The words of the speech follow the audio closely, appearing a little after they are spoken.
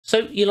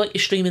So you like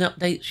your streaming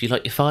updates, you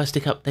like your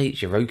Firestick updates,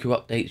 your Roku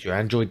updates, your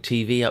Android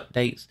TV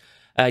updates,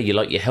 you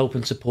like your help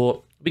and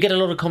support. We get a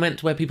lot of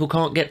comments where people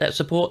can't get that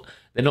support,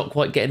 they're not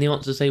quite getting the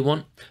answers they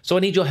want. So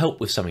I need your help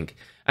with something,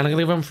 and I'm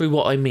going to run through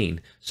what I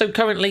mean. So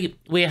currently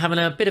we're having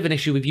a bit of an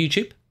issue with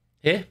YouTube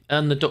here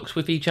on the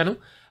Squiffy channel.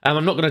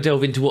 I'm not going to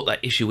delve into what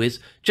that issue is,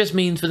 just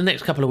means for the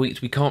next couple of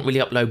weeks we can't really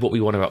upload what we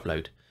want to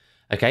upload.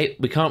 Okay,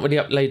 we can't really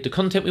upload the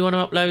content we want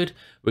to upload,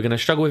 we're going to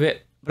struggle with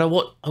it, but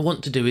what I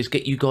want to do is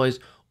get you guys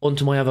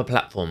onto my other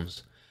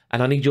platforms,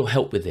 and I need your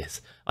help with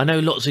this. I know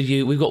lots of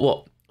you, we've got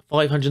what,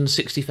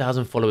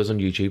 560,000 followers on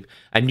YouTube,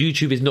 and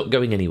YouTube is not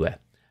going anywhere,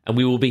 and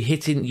we will be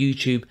hitting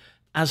YouTube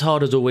as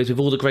hard as always with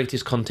all the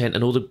greatest content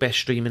and all the best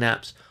streaming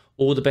apps,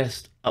 all the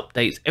best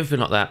updates, everything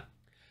like that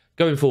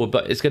going forward.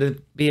 But it's going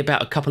to be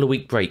about a couple of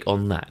week break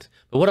on that.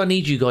 But what I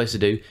need you guys to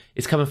do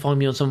is come and find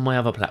me on some of my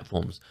other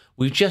platforms.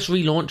 We've just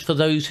relaunched, for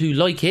those who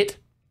like it,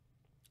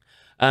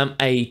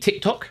 a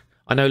TikTok.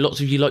 I know lots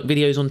of you like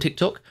videos on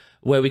TikTok,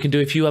 where we can do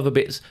a few other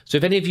bits. So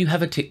if any of you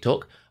have a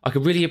TikTok, I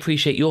could really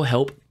appreciate your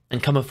help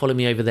and come and follow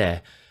me over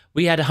there.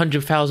 We had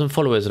 100,000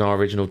 followers on our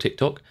original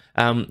TikTok.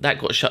 That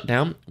got shut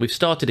down. We've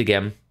started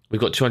again. We've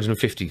got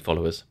 250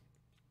 followers.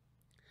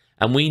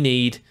 And we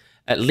need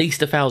at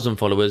least 1,000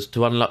 followers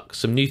to unlock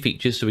some new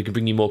features so we can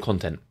bring you more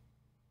content.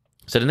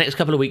 So the next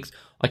couple of weeks,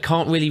 I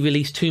can't really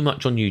release too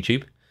much on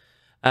YouTube.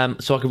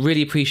 So I can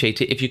really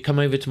appreciate it if you come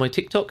over to my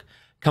TikTok,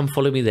 come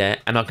follow me there,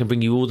 and I can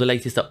bring you all the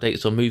latest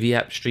updates on movie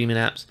apps, streaming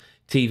apps,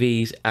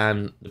 TVs,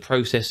 and the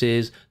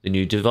processes, the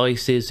new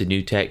devices, the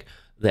new tech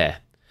there.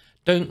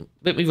 Don't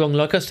get me wrong,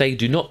 like I say,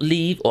 do not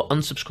leave or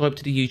unsubscribe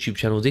to the YouTube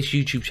channel. This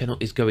YouTube channel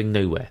is going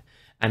nowhere,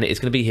 and it's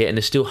going to be here, and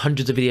there's still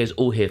hundreds of videos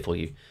all here for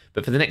you.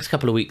 But for the next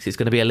couple of weeks, it's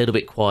going to be a little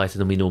bit quieter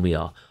than we normally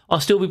are. I'll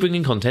still be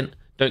bringing content,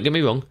 don't get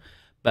me wrong,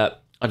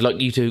 but I'd like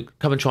you to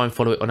come and try and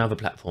follow it on other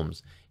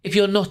platforms. If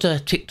you're not a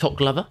TikTok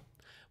lover,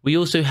 we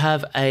also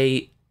have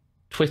a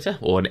Twitter,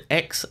 or an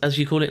X as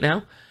you call it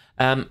now.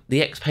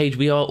 The X page,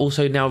 we are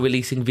also now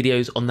releasing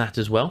videos on that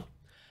as well.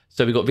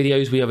 So we've got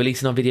videos, we are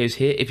releasing our videos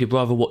here if you'd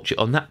rather watch it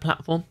on that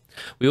platform.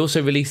 We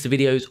also release the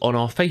videos on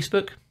our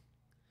Facebook.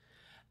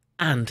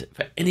 And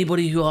for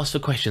anybody who asks for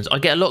questions, I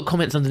get a lot of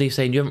comments underneath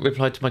saying, you haven't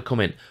replied to my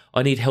comment,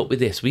 I need help with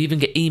this. We even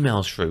get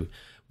emails through.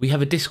 We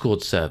have a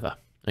Discord server,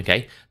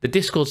 okay? The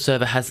Discord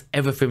server has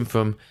everything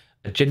from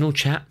a general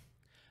chat,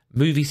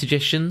 movie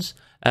suggestions,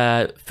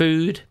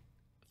 food,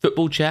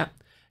 football chat,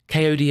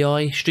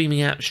 KODI, streaming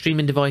apps,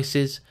 streaming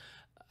devices,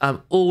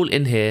 all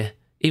in here.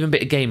 Even a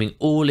bit of gaming,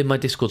 all in my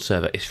Discord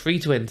server. It's free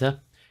to enter.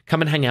 Come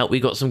and hang out.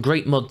 We've got some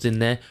great mods in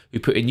there who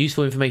put in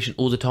useful information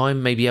all the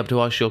time, may be able to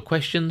ask your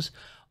questions.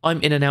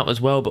 I'm in and out as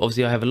well, but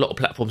obviously I have a lot of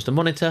platforms to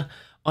monitor.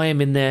 I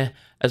am in there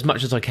as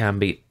much as I can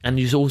be, and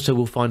you also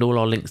will find all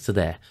our links to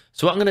there.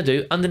 So what I'm going to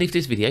do, underneath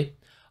this video,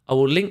 I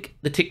will link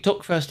the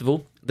TikTok first of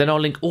all, then I'll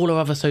link all our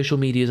other social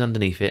medias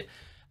underneath it.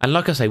 And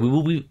like I say, we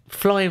will be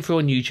flying through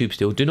on YouTube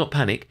still, do not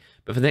panic.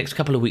 But for the next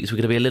couple of weeks, we're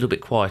going to be a little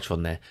bit quieter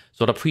on there.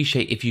 So I'd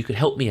appreciate if you could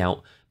help me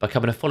out by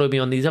coming and follow me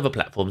on these other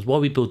platforms while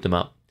we build them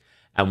up,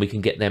 and we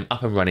can get them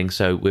up and running.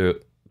 So we've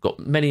got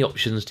many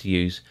options to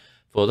use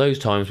for those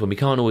times when we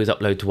can't always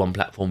upload to one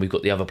platform. We've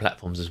got the other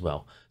platforms as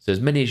well. So as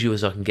many as you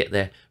as I can get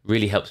there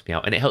really helps me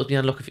out, and it helps me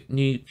unlock a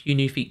few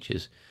new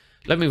features.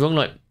 Don't get me wrong,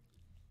 like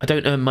I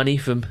don't earn money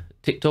from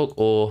TikTok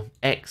or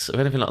X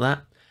or anything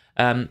like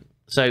that.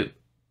 So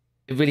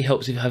it really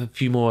helps if I have a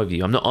few more of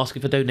you. I'm not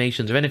asking for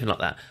donations or anything like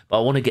that, but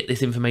I want to get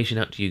this information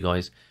out to you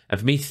guys. And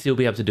for me to still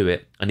be able to do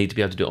it, I need to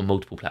be able to do it on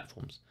multiple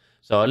platforms.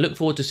 So I look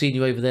forward to seeing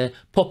you over there.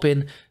 Pop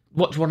in,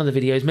 watch one of the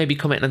videos, maybe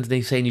comment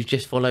underneath saying you've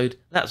just followed,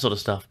 that sort of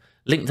stuff.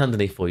 Linked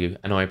underneath for you,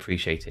 and I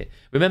appreciate it.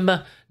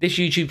 Remember, this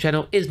YouTube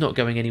channel is not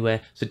going anywhere,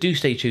 so do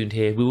stay tuned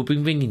here. We will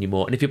be bringing you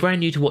more. And if you're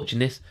brand new to watching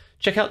this,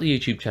 check out the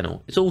YouTube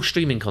channel. It's all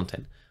streaming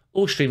content.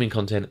 All streaming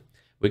content.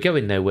 We're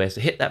going nowhere,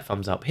 so hit that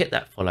thumbs up, hit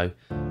that follow.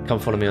 Come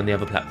follow me on the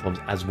other platforms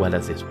as well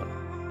as this one.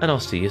 And I'll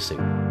see you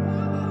soon.